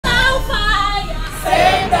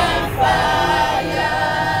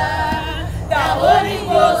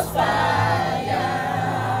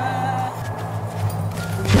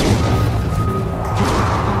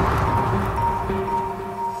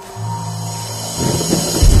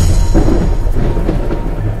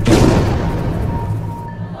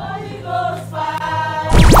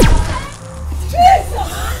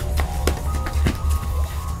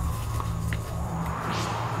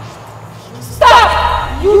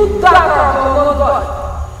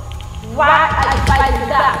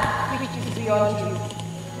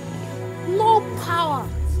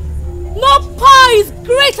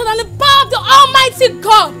and the power of the Almighty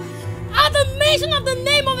God. At the mention of the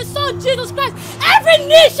name of His Son Jesus Christ, every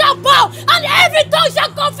knee shall bow and every tongue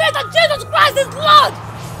shall confess that Jesus Christ is Lord.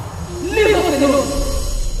 Leave us alone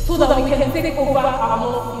so that we can take over our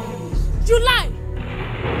lawful enemies. You lie.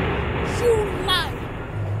 You lie.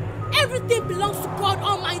 Everything belongs to God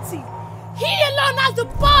Almighty. He alone has the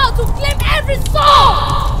power to claim every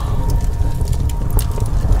soul.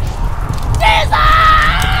 Jesus!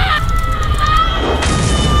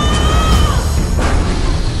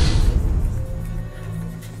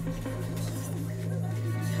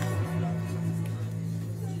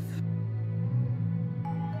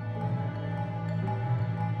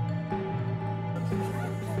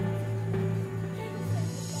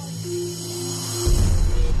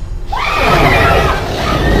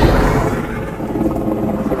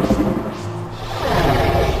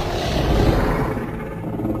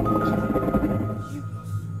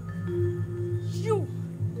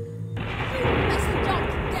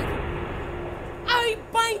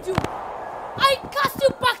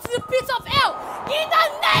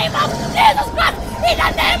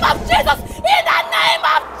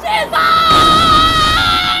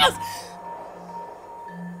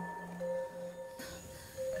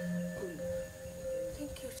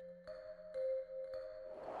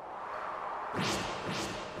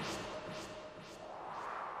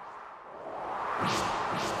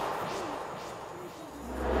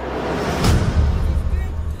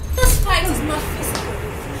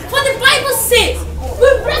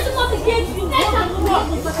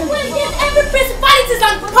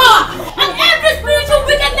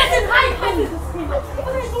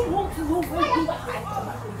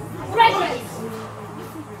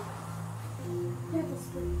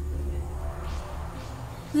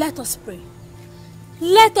 Let us pray.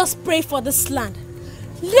 Let us pray for this land.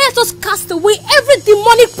 Let us cast away every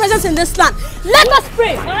demonic presence in this land. Let us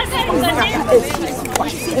pray.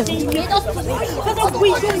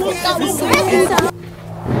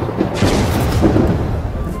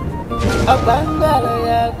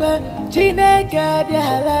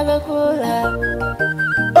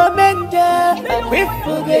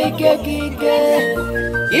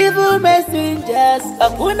 Evil messengers,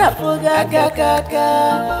 akuna fuga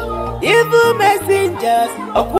kakaka. Evil messengers,